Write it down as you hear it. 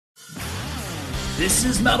This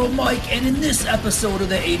is Metal Mike, and in this episode of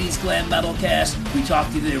the 80s Glam Metal Cast, we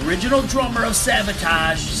talk to the original drummer of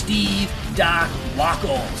Savatage, Steve Doc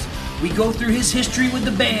Wockles. We go through his history with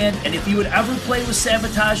the band, and if he would ever play with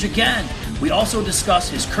Savatage again. We also discuss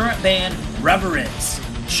his current band, Reverence.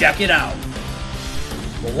 Check it out.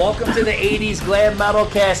 Well, welcome to the 80s Glam Metal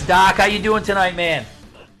Cast. Doc, how you doing tonight, man?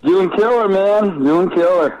 Doing killer, man. Doing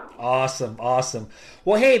killer. Awesome.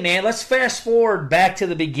 Well, hey, man, let's fast forward back to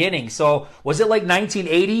the beginning. So, was it like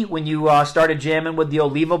 1980 when you started jamming with the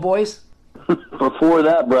Oliva Boys? Before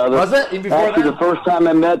that, brother. Was it? Even before Actually, that? the first time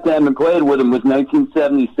I met them and played with them was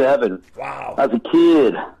 1977. Wow. As a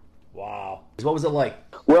kid. Wow. What was it like?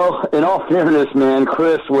 Well, in all fairness, man,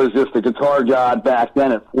 Chris was just a guitar god back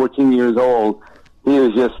then at 14 years old. He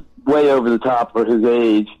was just way over the top for his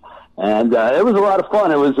age. And it was a lot of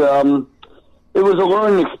fun. It was a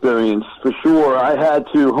learning experience, for sure. I had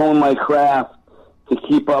to hone my craft to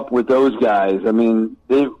keep up with those guys. I mean,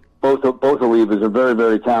 both Olivas are very,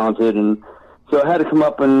 very talented, and so I had to come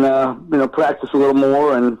up and practice a little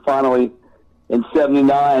more. And finally, in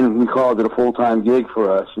 '79, we called it a full-time gig for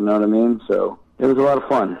us. You know what I mean? So it was a lot of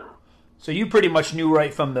fun. So you pretty much knew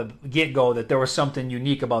right from the get-go that there was something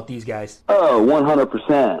unique about these guys. Oh,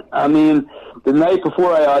 100%. I mean, the night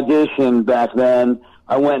before I auditioned back then,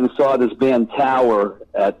 I went and saw this band Tower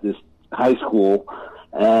at this high school,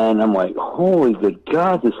 and I'm like, holy good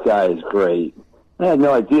God, this guy is great. I had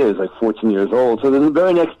no idea. He was like 14 years old. So then the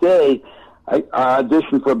very next day, I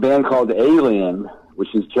auditioned for a band called Alien,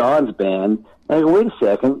 which is John's band. And I go, wait a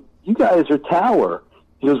second, you guys are Tower.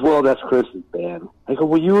 He goes, well, that's Chris's band. I go,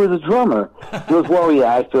 well, you were the drummer. He goes, well,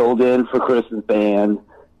 yeah, I filled in for Chris's band.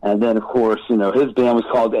 And then, of course, his band was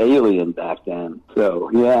called Alien back then.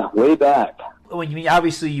 So, yeah, way back.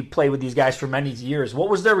 Obviously, you played with these guys for many years. What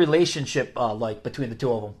was their relationship like between the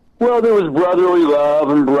two of them? Well, there was brotherly love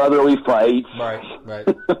and brotherly fights. Right.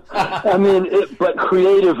 I mean, but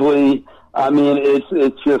creatively, I mean,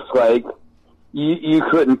 it's just like you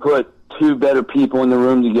couldn't put two better people in the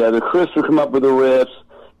room together. Chris would come up with the riffs.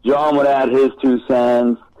 John would add his 2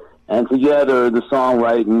 cents. And together, the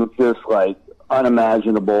songwriting was just like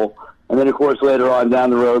unimaginable. And then, of course, later on down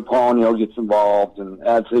the road, Paul Neal gets involved and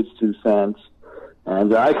adds his 2 cents.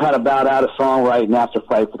 And I kind of bowed out of songwriting after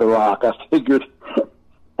Fight for the Rock. I figured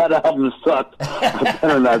that album sucked. I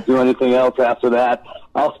better not do anything else after that.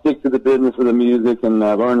 I'll stick to the business of the music and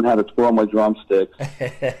learn how to twirl my drumsticks.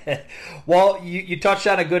 Well, you touched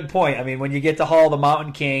on a good point. I mean, when you get to Hall of the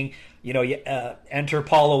Mountain King, you enter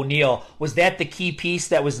Paul O'Neill. Was that the key piece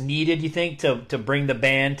that was needed, you think, to bring the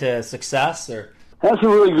band to success? Or that's a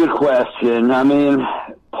really good question. I mean,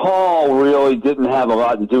 Paul really didn't have a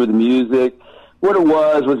lot to do with the music. What it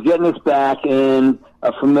was getting us back in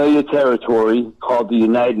a familiar territory called the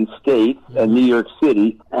United States and New York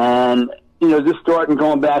City, and just starting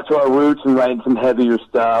going back to our roots and writing some heavier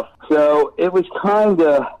stuff. So it was kind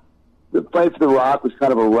of, the Fight for the Rock was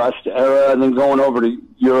kind of a rushed era, and then going over to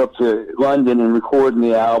Europe, to London, and recording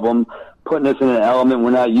the album, putting us in an element we're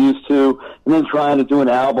not used to, and then trying to do an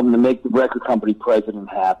album to make the record company president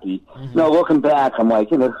happy. Now, looking back, I'm like,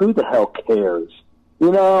 who the hell cares?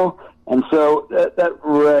 And so that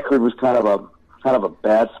record was kind of a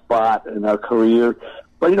bad spot in our career.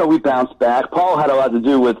 But, we bounced back. Paul had a lot to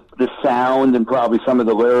do with the sound and probably some of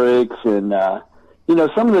the lyrics. And,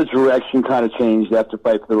 some of the direction kind of changed after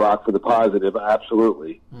Fight for the Rock for the positive.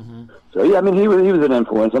 Absolutely. Mm-hmm. So, yeah, I mean, he was an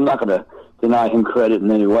influence. I'm not going to deny him credit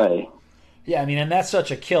in any way. Yeah, I mean, and that's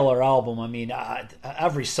such a killer album. I mean,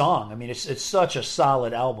 every song. I mean, it's such a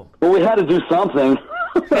solid album. Well, we had to do something.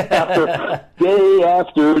 After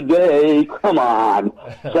day, come on.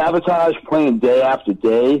 Savatage playing day after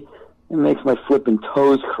day. It makes my flipping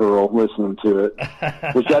toes curl listening to it,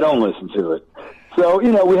 which I don't listen to it. So,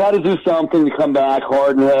 we had to do something to come back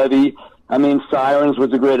hard and heavy. I mean, Sirens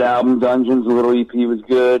was a great album. Dungeons, the little EP was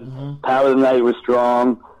good. Mm-hmm. Power of the Night was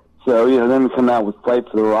strong. So, then we come out with Fight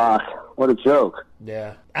for the Rock. What a joke.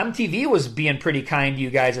 Yeah. MTV was being pretty kind to you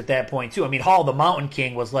guys at that point, too. I mean, Hall of the Mountain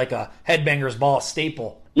King was like a Headbangers Ball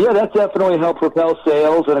staple. Yeah, that definitely helped propel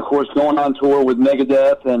sales. And, of course, going on tour with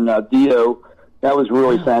Megadeth and Dio, that was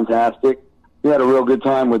really fantastic. We had a real good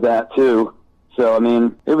time with that, too. So, I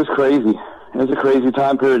mean, it was crazy. It was a crazy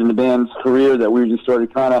time period in the band's career that we just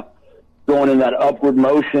started kind of going in that upward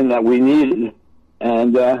motion that we needed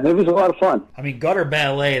And it was a lot of fun. I mean, Gutter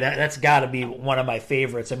Ballet, that's got to be one of my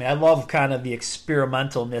favorites. I mean, I love kind of the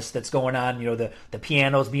experimentalness that's going on, the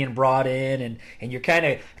pianos being brought in, and you're kind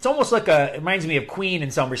of, it's almost like it reminds me of Queen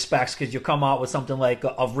in some respects, because you come out with something like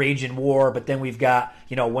Of Rage and War, but then we've got,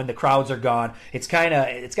 When the Crowds Are Gone. It's got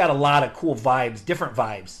a lot of cool vibes, different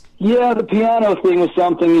vibes. Yeah, the piano thing was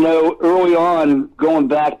something, early on, going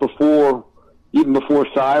back even before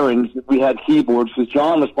Sirens, we had keyboards, because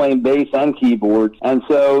John was playing bass and keyboards. And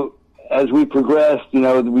so as we progressed,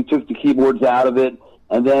 we took the keyboards out of it,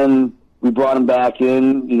 and then we brought them back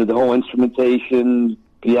in, the whole instrumentation,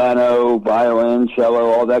 piano, violin,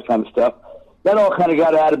 cello, all that kind of stuff. That all kind of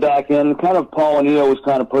got added back in. Kind of Paul O'Neill was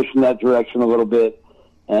kind of pushing that direction a little bit.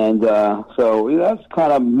 And so that's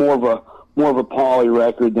kind of more of a Paulie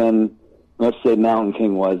record than, let's say, Mountain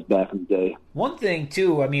King was back in the day. One thing,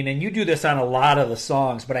 too, I mean, and you do this on a lot of the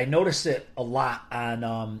songs, but I notice it a lot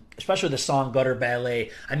on, especially the song Gutter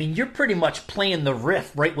Ballet. I mean, you're pretty much playing the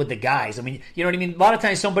riff right with the guys. I mean, you know what I mean? A lot of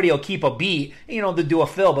times somebody will keep a beat, to do a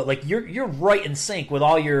fill, but, like, you're right in sync with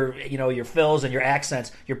all your, your fills and your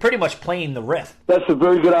accents. You're pretty much playing the riff. That's a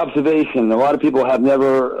very good observation. A lot of people have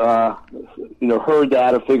never, heard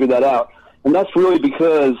that or figured that out. And that's really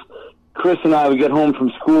because Chris and I would get home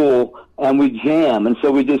from school and we jam, and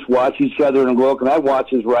so we just watch each other and look, and I'd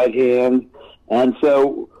watch his right hand. And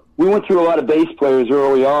so we went through a lot of bass players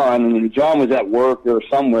early on, and John was at work or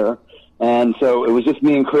somewhere, and so it was just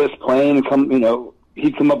me and Chris playing, and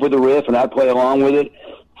he'd come up with a riff, and I'd play along with it.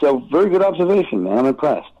 So very good observation, man. I'm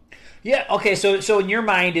impressed. Yeah, okay, so in your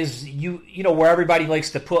mind is, where everybody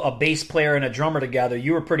likes to put a bass player and a drummer together,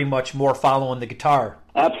 you were pretty much more following the guitar.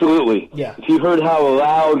 Absolutely. Yeah. If you heard how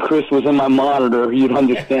loud Chris was in my monitor, you'd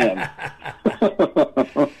understand.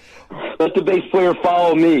 Let the bass player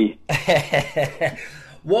follow me.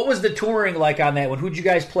 What was the touring like on that one? Who'd you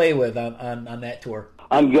guys play with on that tour?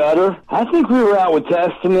 On Gutter? I think we were out with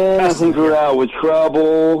Testament. I think we were out with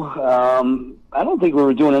Trouble. I don't think we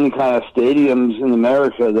were doing any kind of stadiums in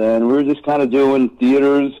America then. We were just kind of doing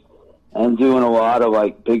theaters and doing a lot of,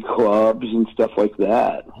 like, big clubs and stuff like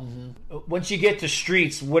that. Mm-hmm. Once you get to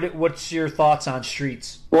Streets, what's your thoughts on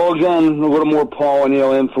Streets? Well, again, a little more Paul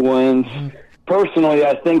O'Neill influence. Mm-hmm. Personally,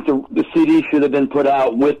 I think the CD should have been put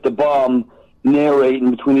out with the bum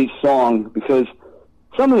narrating between each song, because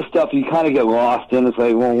some of the stuff you kind of get lost in. It's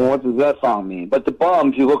like, well, what does that song mean? But the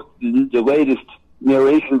bum, if you look at the latest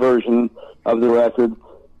narration version of the record,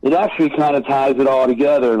 it actually kind of ties it all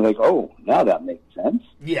together, and like, oh, now that makes sense.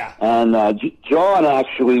 Yeah. And John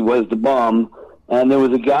actually was the bum, and there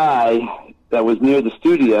was a guy that was near the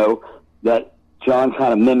studio that John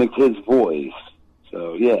kind of mimicked his voice.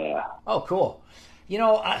 So, yeah. Oh, cool.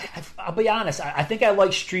 I'll be honest. I think I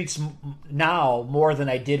like Streets now more than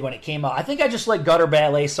I did when it came out. I think I just like Gutter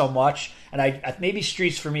Ballet so much, and I maybe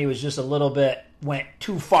Streets for me was just a little bit went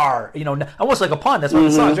too far. Almost like a pun. That's what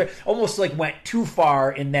the song's, right? Almost like went too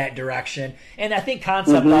far in that direction. And I think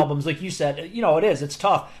concept albums, like you said, it is. It's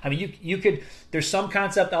tough. I mean, you could. There's some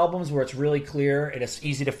concept albums where it's really clear and it's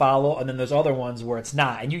easy to follow, and then there's other ones where it's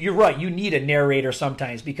not. And you're right. You need a narrator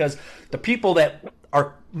sometimes, because the people that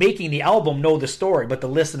are making the album know the story, but the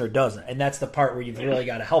listener doesn't, and that's the part where you've really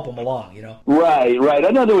got to help them along. Right.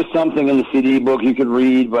 I know there was something in the CD book you could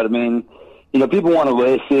read, but I mean, people want to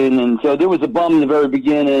listen, and so there was a bum in the very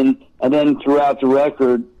beginning, and then throughout the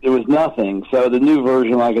record, there was nothing. So the new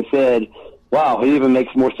version, like I said, wow, it even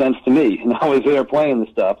makes more sense to me. And I was there playing the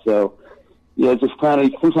stuff, so just kind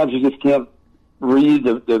of, sometimes you just can't read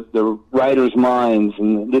the writer's minds,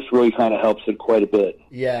 and this really kind of helps it quite a bit.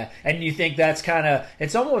 Yeah, and you think that's kind of,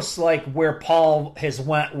 it's almost like where Paul has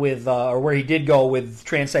went with, or where he did go with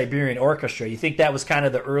Trans-Siberian Orchestra. You think that was kind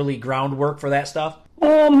of the early groundwork for that stuff?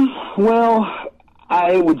 Well,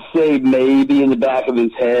 I would say maybe in the back of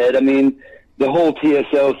his head. I mean, the whole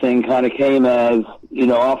TSO thing kind of came as,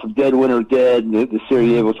 off of Dead Winter Dead, the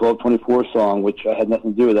Sarajevo 1224 song, which I had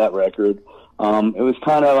nothing to do with that record. It was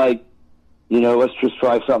kind of like, let's just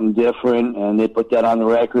try something different, and they put that on the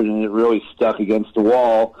record, and it really stuck against the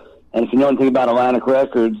wall. And if you know anything about Atlantic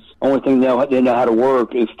Records, only thing they know how to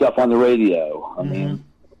work is stuff on the radio. I mean,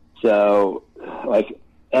 so, like,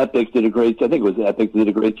 Epic did a great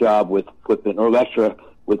job with Flippin', or Elektra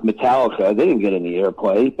with Metallica. They didn't get any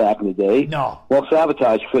airplay back in the day. No. Well,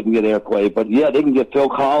 Sabotage couldn't get airplay, but yeah, they can get Phil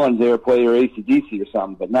Collins airplay or AC/DC or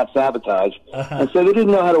something, but not Sabotage. And so they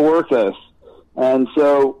didn't know how to work us. And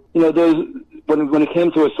so, those, when it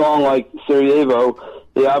came to a song like Sarajevo,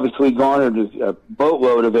 they obviously garnered a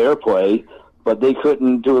boatload of airplay, but they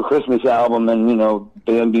couldn't do a Christmas album and,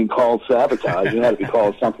 band being called Sabotage. It had to be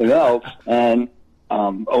called something else. And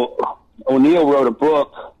O'Neill wrote a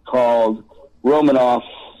book called Romanoff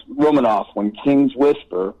one, King's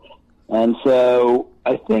Whisper. And so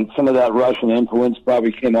I think some of that Russian influence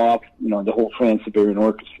probably came off, the whole Trans-Siberian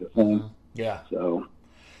Orchestra thing. Yeah. So.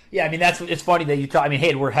 Yeah, I mean it's funny that you talk. I mean,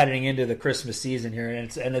 hey, we're heading into the Christmas season here,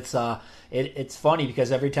 and it's funny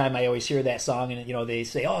because every time I always hear that song, and they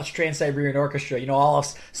say, "Oh, it's Trans-Siberian Orchestra." All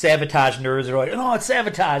us Savatage nerds are like, "No, it's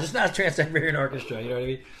Savatage. It's not Trans-Siberian Orchestra." You know what I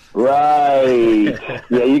mean? Right.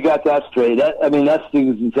 Yeah, you got that straight. That's the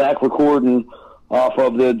exact recording off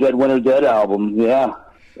of the Dead Winter Dead album. Yeah,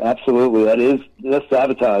 absolutely. That's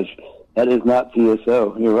Savatage. That is not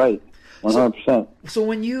TSO. You're right. 100%. So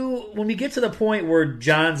when we get to the point where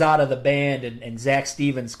John's out of the band and Zach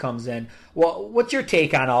Stevens comes in, well, what's your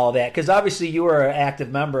take on all of that? Because obviously you were an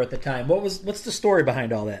active member at the time. What's the story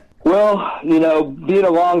behind all that? Well, being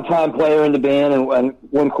a longtime player in the band and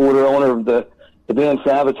one-quarter owner of the band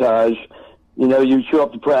Savatage, you show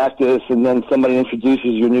up to practice and then somebody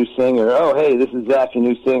introduces your new singer. Oh, hey, this is Zach, your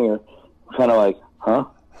new singer. Kind of like, huh?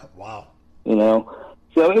 Wow.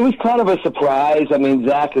 So it was kind of a surprise. I mean,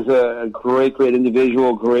 Zach is a great, great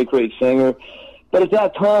individual, great singer. But at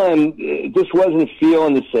that time, it just wasn't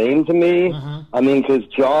feeling the same to me. Mm-hmm. I mean, because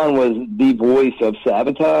John was the voice of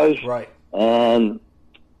Savatage. Right. And,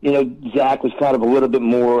 Zach was kind of a little bit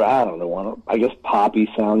more, I don't know, I guess poppy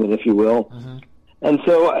sounding, if you will. Mm-hmm. And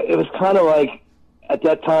so it was kind of like, at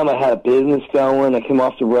that time I had a business going. I came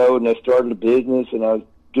off the road and I started a business and I was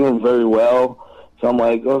doing very well. So I'm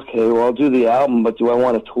like, okay, well, I'll do the album, but do I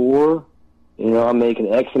want to tour? I'm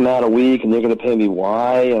making X amount a week, and they're going to pay me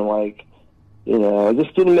Y. And, it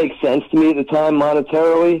just didn't make sense to me at the time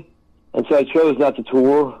monetarily. And so I chose not to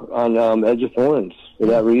tour on Edge of Thorns for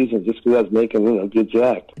that reason, just because I was making, good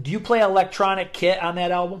jack. Do you play electronic kit on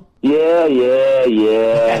that album? Yeah.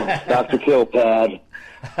 Dr. Killpad.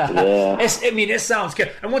 Yeah. It sounds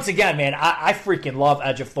good. And once again, man, I freaking love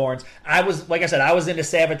Edge of Thorns. I was into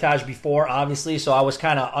Savatage before, obviously, so I was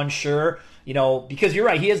kind of unsure, because you're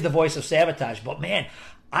right, he is the voice of Savatage. But, man,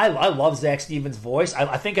 I love Zach Stevens' voice.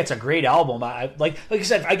 I think it's a great album. Like I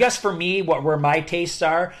said, I guess for me, where my tastes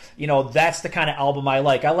are, that's the kind of album I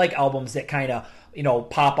like. I like albums that kind of,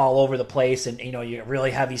 pop all over the place and, you got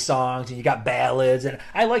really heavy songs and you got ballads. And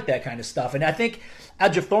I like that kind of stuff. And I think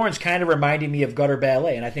Edge of Thorns kind of reminded me of Gutter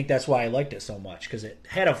Ballet, and I think that's why I liked it so much, because it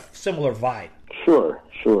had a similar vibe. Sure.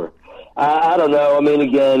 I don't know. I mean,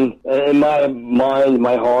 again, in my mind,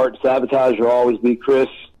 my heart, Savatage will always be Chris,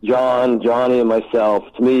 John, Johnny, and myself.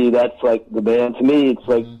 To me, that's like the band. To me, it's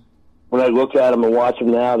like when I look at them and watch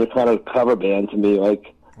them now, they're kind of a cover band to me.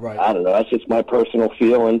 Like, right. I don't know. That's just my personal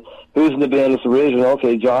feeling. Who's in the band that's original?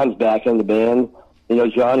 Okay, John's back in the band.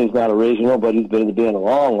 Johnny's not original, but he's been in the band a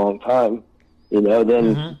long, long time.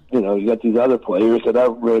 Then, you got these other players that I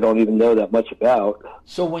really don't even know that much about.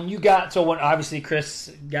 So when obviously Chris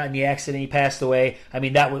got in the accident, he passed away. I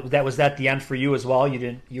mean, was that the end for you as well?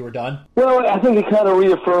 You were done? Well, I think it kind of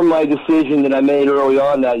reaffirmed my decision that I made early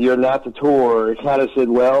on that year not to tour. It kind of said,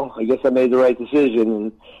 well, I guess I made the right decision.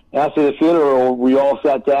 And after the funeral, we all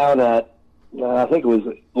sat down at, I think it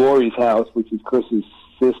was Lori's house, which is Chris's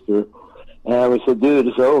sister. And we said, dude,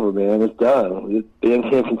 it's over, man. It's done. The band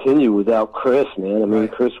can't continue without Chris, man. I mean,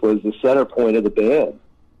 right. Chris was the center point of the band.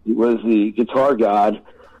 He was the guitar god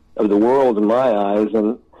of the world in my eyes.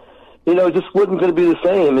 And, it just wasn't going to be the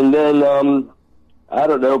same. And then, I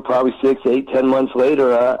don't know, probably 6, 8, 10 months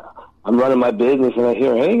later, I'm running my business and I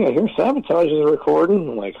hear Savatage is recording.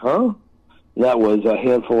 I'm like, huh? And that was A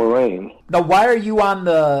Handful of Rain. Now, why are you on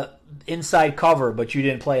the inside cover, but you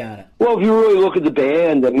didn't play on it? Well, if you really look at the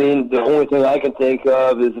band, I mean, the only thing I can think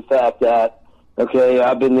of is the fact that, okay,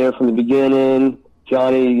 I've been there from the beginning.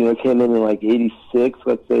 Johnny, came in like 86,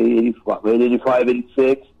 let's say 85,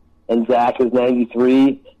 86, and Zach is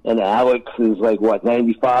 93, and Alex is like,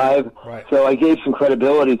 95? Right. So I gave some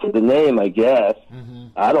credibility to the name, I guess. Mm-hmm.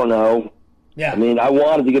 I don't know. Yeah. I mean, I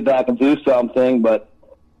wanted to get back and do something, but,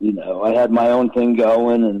 I had my own thing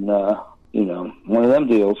going, and, one of them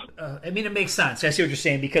deals. I mean, it makes sense. I see what you're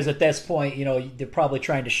saying, because at this point, they're probably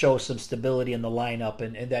trying to show some stability in the lineup,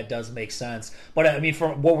 and that does make sense. But, I mean,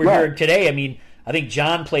 from what we're hearing today, I mean, I think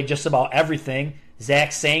John played just about everything.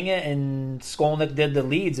 Zach sang it, and Skolnick did the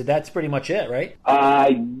leads, and that's pretty much it, right?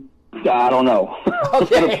 I don't know.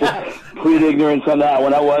 Okay. Complete ignorance on that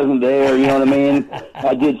one. I wasn't there, you know what I mean?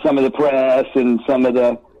 I did some of the press and some of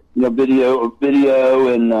the video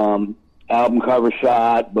and album cover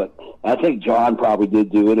shot, but I think John probably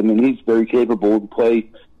did do it. I mean, he's very capable to play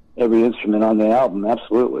every instrument on the album,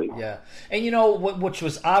 absolutely. Yeah. And which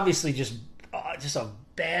was obviously just a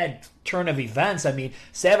bad turn of events. I mean,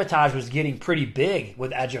 Savatage was getting pretty big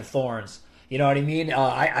with Edge of Thorns. You know what I mean?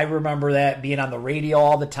 I remember that being on the radio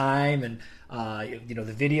all the time, and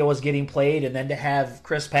The video was getting played, and then to have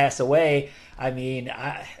Chris pass away, I mean,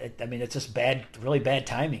 it's just really bad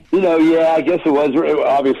timing. Yeah, I guess it was.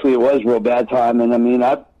 Obviously, it was real bad timing. I mean,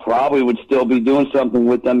 I probably would still be doing something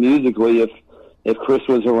with them musically if Chris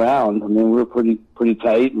was around. I mean, we were pretty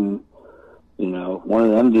tight, and one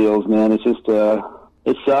of them deals, man. It's just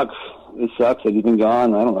it sucks. It sucks that he's been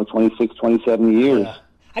gone. I don't know, 26, 27 years. Yeah.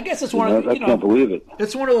 I guess it's one of I can't believe it.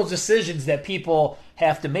 It's one of those decisions that people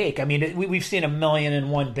have to make. I mean, we've seen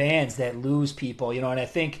 1,000,001 bands that lose people, and I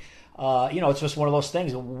think it's just one of those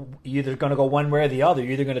things. You're either going to go one way or the other.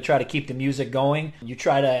 You're either going to try to keep the music going. You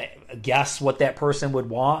try to guess what that person would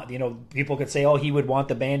want. People could say, oh, he would want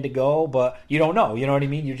the band to go, but you don't know. You know what I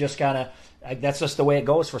mean? You just kind of. That's just the way it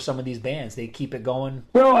goes for some of these bands. They keep it going.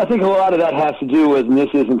 Well, I think a lot of that has to do with, and this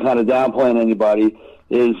isn't kind of downplaying anybody,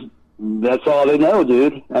 is that's all they know,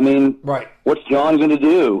 dude. I mean, right. What's John going to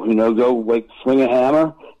do? Go like swing a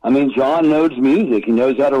hammer? I mean, John knows music. He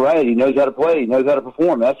knows how to write. He knows how to play. He knows how to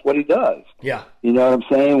perform. That's what he does. Yeah. You know what I'm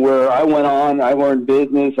saying? Where I went on, I learned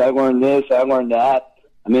business, I learned this, I learned that.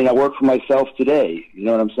 I mean, I work for myself today. You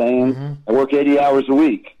know what I'm saying? Mm-hmm. I work 80 hours a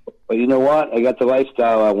week. But you know what? I got the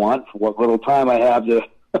lifestyle I want for what little time I have to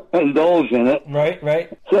indulge in it. Right.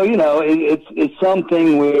 So, it's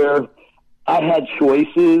something where I had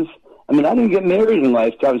choices. I mean, I didn't get married in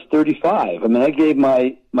life till I was 35. I mean, I gave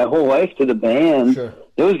my whole life to the band. Sure.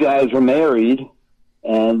 Those guys were married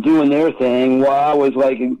and doing their thing while I was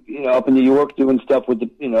up in New York doing stuff with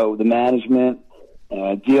the management,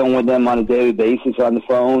 dealing with them on a daily basis on the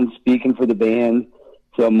phone, speaking for the band.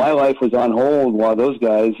 So my life was on hold while those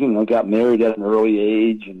guys, got married at an early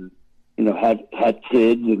age and, had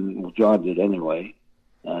kids, and John did anyway.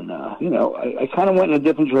 And, I kind of went in a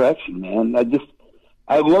different direction, man.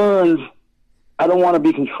 I learned I don't want to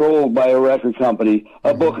be controlled by a record company,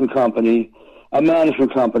 a booking company, a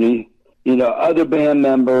management company, other band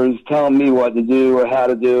members telling me what to do or how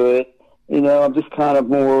to do it. I'm just kind of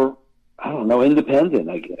more, independent,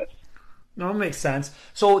 I guess. No, it makes sense.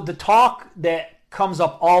 So the talk that comes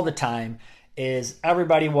up all the time is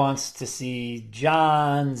everybody wants to see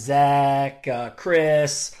John, Zach,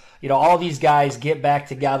 Chris, all these guys get back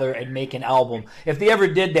together and make an album. If they ever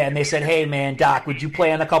did that and they said, hey, man, Doc, would you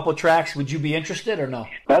play on a couple tracks? Would you be interested or no?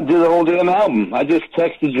 I'd do the whole damn album. I just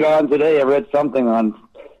texted John today. I read something on,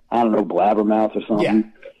 Blabbermouth or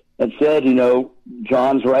something. That said,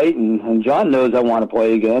 John's writing, and John knows I want to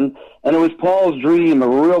play again. And it was Paul's dream a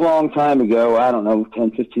real long time ago,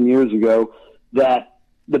 10, 15 years ago, that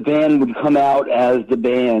the band would come out as the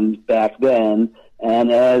band back then,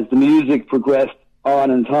 and as the music progressed on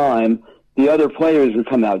in time, the other players would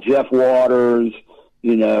come out. Jeff Waters,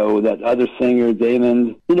 that other singer,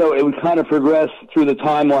 Damon. It would kind of progress through the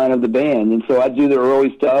timeline of the band, and so I'd do the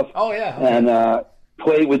early stuff. Oh, yeah. Okay. And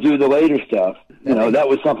Clay would do the later stuff. That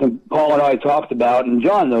was something Paul and I talked about, and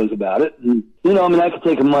John knows about it. And, I could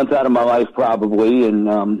take a month out of my life probably and,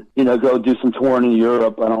 go do some touring in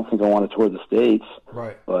Europe. I don't think I want to tour the States.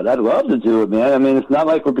 Right. But I'd love to do it, man. I mean, it's not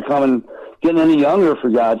like we're getting any younger, for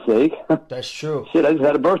God's sake. That's true. Shit, I just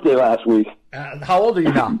had a birthday last week. How old are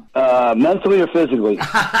you now? Mentally or physically?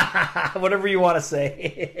 Whatever you want to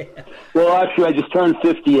say. Well, actually, I just turned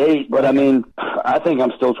 58, but I mean, I think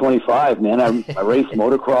I'm still 25, man. I race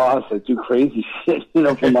motocross. I do crazy shit,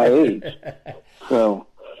 for my age. So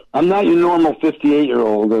I'm not your normal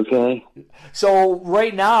 58-year-old, okay? So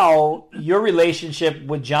right now, your relationship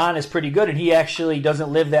with John is pretty good, and he actually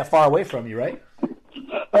doesn't live that far away from you, right?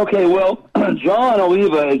 Okay, well, John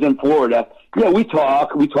Oliva is in Florida. Yeah, we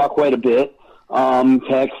talk quite a bit,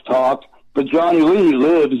 text, talk. But Johnny Lee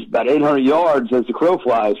lives about 800 yards as the crow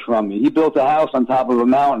flies from me. He built a house on top of a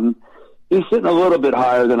mountain. He's sitting a little bit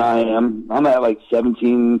higher than I am. I'm at like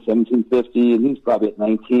 1750, and he's probably at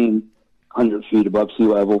 1,900 feet above sea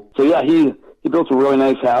level. So yeah, he built a really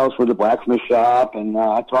nice house with a blacksmith shop, and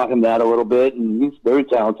I taught him that a little bit, and he's a very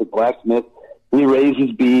talented blacksmith. He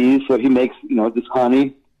raises bees, so he makes, this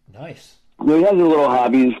honey. Nice. He has his little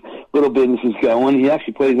hobbies, little businesses going. He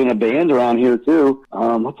actually plays in a band around here, too.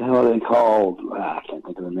 What the hell are they called? I can't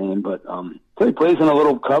think of the name, but so he plays in a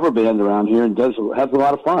little cover band around here and has a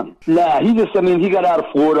lot of fun. Nah, he got out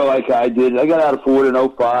of Florida like I did. I got out of Florida in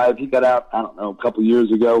 2005. He got out, a couple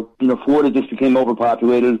years ago. Florida just became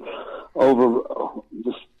overpopulated,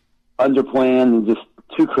 just underplanned, and just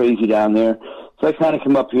too crazy down there. So I kind of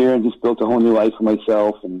came up here and just built a whole new life for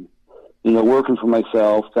myself and, working for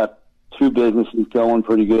myself, got 2 businesses going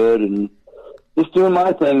pretty good and just doing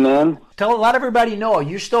my thing, man. Let everybody know,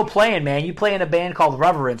 you're still playing, man. You play in a band called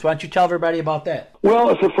Reverence. Why don't you tell everybody about that? Well,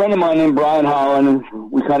 it's a friend of mine named Brian Holland.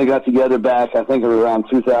 We kind of got together back, I think, around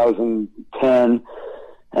 2010.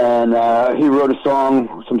 And he wrote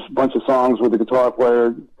a bunch of songs with a guitar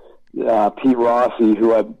player, Pete Rossi,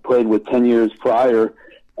 who I played with 10 years prior.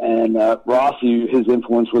 And Rossi, his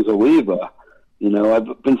influence was Oliva. You know,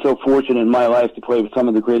 I've been so fortunate in my life to play with some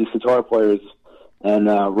of the greatest guitar players, and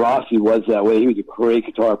Rossi was that way. He was a great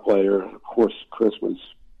guitar player. Of course, Chris was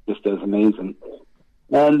just as amazing.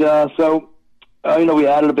 And so, we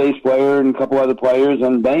added a bass player and a couple other players,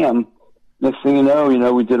 and bam, next thing you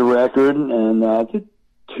know, we did a record, and did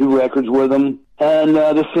 2 records with him. And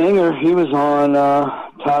the singer, he was on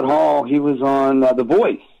Todd Hall. He was on The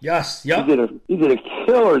Voice. Yes, yep. He did a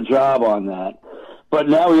killer job on that. But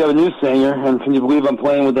now we have a new singer, and can you believe I'm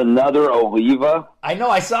playing with another Oliva? I know,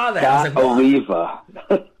 I saw that. I was like, Oliva.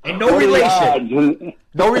 And no relation.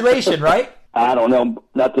 No relation, right? I don't know,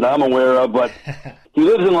 not that I'm aware of, but he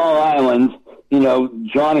lives in Long Island. You know,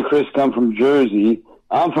 John and Chris come from Jersey.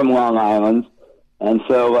 I'm from Long Island. And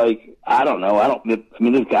so, I don't know.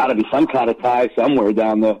 There's got to be some kind of tie somewhere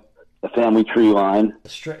down the family tree line.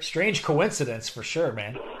 Strange coincidence for sure,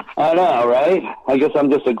 man. I know, right? I guess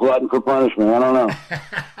I'm just a glutton for punishment. I don't know.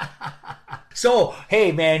 So,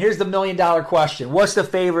 hey, man, here's the $1 million question. What's your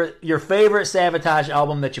favorite Savatage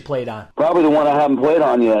album that you played on? Probably the one I haven't played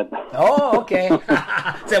on yet. Oh, okay.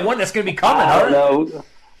 It's that one that's going to be coming, I don't know.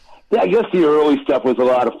 Yeah, I guess the early stuff was a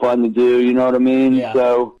lot of fun to do, you know what I mean? Yeah.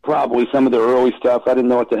 So probably some of the early stuff, I didn't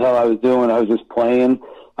know what the hell I was doing. I was just playing.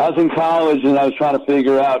 I was in college, and I was trying to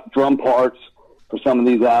figure out drum parts for some of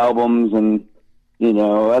these albums, and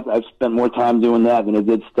I've spent more time doing that than I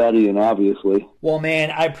did studying, obviously. Well, man,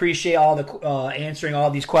 I appreciate all the answering all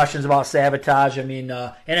these questions about Savatage. I mean,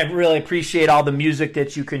 and I really appreciate all the music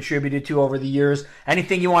that you contributed to over the years.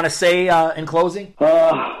 Anything you want to say in closing?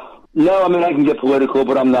 No, I mean, I can get political,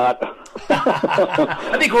 but I'm not.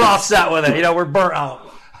 I think we're all set with it. We're burnt out.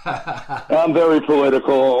 I'm very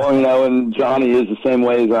political, and Johnny is the same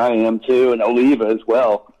way as I am, too, and Oliva as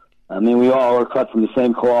well. I mean, we all are cut from the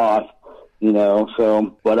same cloth.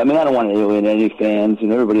 But I mean, I don't want to alienate any fans,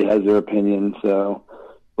 and everybody has their opinion, so.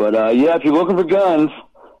 But, if you're looking for guns,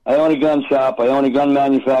 I own a gun shop, I own a gun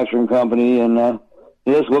manufacturing company, and,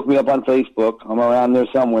 just look me up on Facebook. I'm around there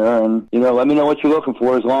somewhere, and, let me know what you're looking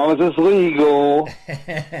for. As long as it's legal,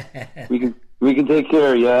 we can take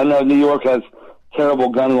care of you. I know New York has terrible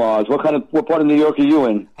gun laws. What part of New York are you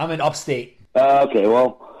in? I'm in upstate. Okay,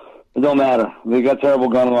 well, it don't matter. They got terrible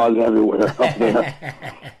gun laws everywhere up there.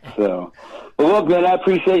 So, but look, man, I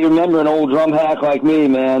appreciate you remembering an old drum hack like me,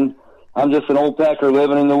 man. I'm just an old pecker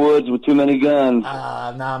living in the woods with too many guns.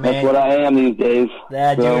 Nah, man. That's what I am these days.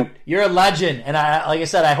 Yeah, dude, you're a legend. And like I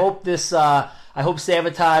said, I hope I hope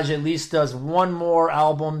Savatage at least does one more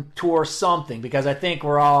album, tour, something, because I think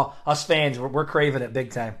us fans, we're craving it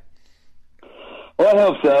big time. Well, I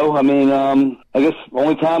hope so. I mean, I guess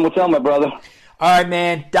only time will tell, my brother. All right,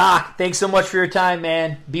 man. Doc, thanks so much for your time,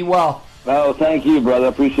 man. Be well. Oh, thank you, brother. I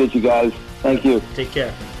appreciate you guys. Thank you. Take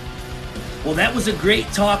care. Well, that was a great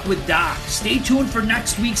talk with Doc. Stay tuned for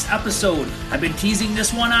next week's episode. I've been teasing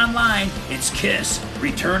this one online. It's Kiss,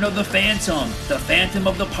 Return of the Phantom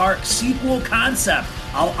of the Park sequel concept.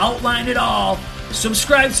 I'll outline it all.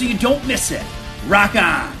 Subscribe so you don't miss it. Rock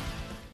on!